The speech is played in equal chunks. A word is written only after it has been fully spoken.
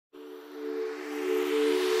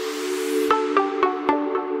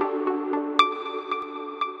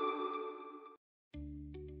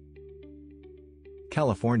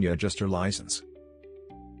California Adjuster License.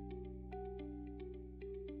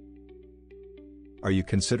 Are you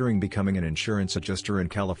considering becoming an insurance adjuster in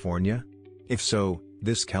California? If so,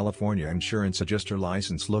 this California Insurance Adjuster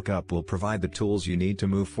License Lookup will provide the tools you need to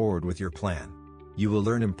move forward with your plan. You will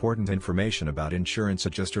learn important information about insurance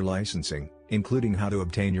adjuster licensing, including how to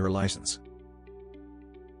obtain your license.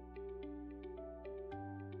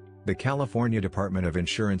 The California Department of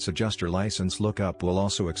Insurance Adjuster License Lookup will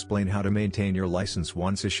also explain how to maintain your license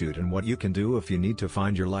once issued and what you can do if you need to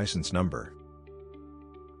find your license number.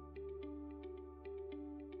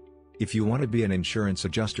 If you want to be an insurance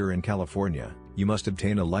adjuster in California, you must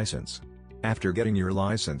obtain a license. After getting your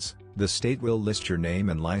license, the state will list your name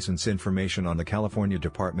and license information on the California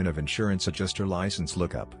Department of Insurance Adjuster License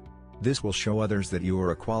Lookup. This will show others that you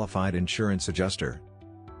are a qualified insurance adjuster.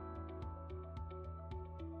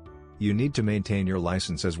 You need to maintain your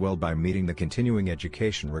license as well by meeting the continuing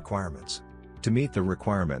education requirements. To meet the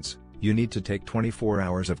requirements, you need to take 24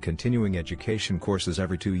 hours of continuing education courses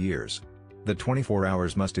every 2 years. The 24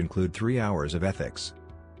 hours must include 3 hours of ethics.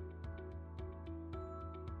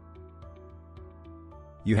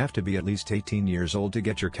 You have to be at least 18 years old to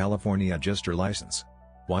get your California Adjuster license.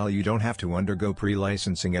 While you don't have to undergo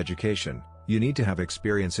pre-licensing education, you need to have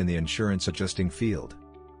experience in the insurance adjusting field.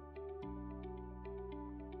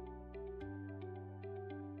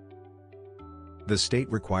 The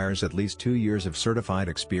state requires at least 2 years of certified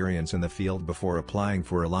experience in the field before applying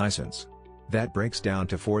for a license. That breaks down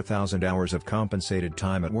to 4,000 hours of compensated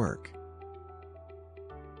time at work.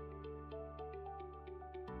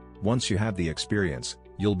 Once you have the experience,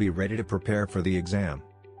 you'll be ready to prepare for the exam.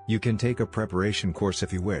 You can take a preparation course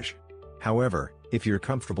if you wish. However, if you're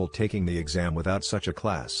comfortable taking the exam without such a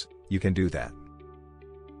class, you can do that.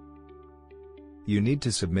 You need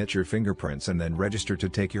to submit your fingerprints and then register to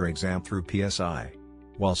take your exam through PSI.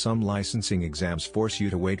 While some licensing exams force you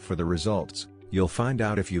to wait for the results, you'll find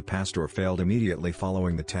out if you passed or failed immediately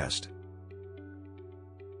following the test.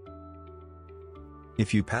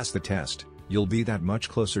 If you pass the test, you'll be that much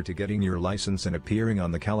closer to getting your license and appearing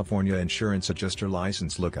on the California Insurance Adjuster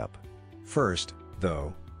License Lookup. First,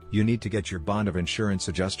 though, you need to get your bond of insurance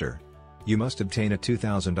adjuster. You must obtain a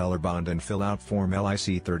 $2,000 bond and fill out Form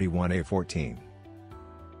LIC 31A14.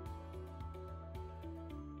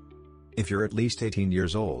 If you're at least 18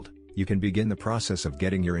 years old, you can begin the process of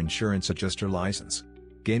getting your insurance adjuster license.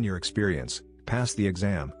 Gain your experience, pass the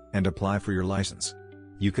exam, and apply for your license.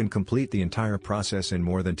 You can complete the entire process in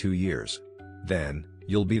more than 2 years. Then,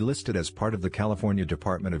 you'll be listed as part of the California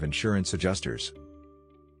Department of Insurance Adjusters.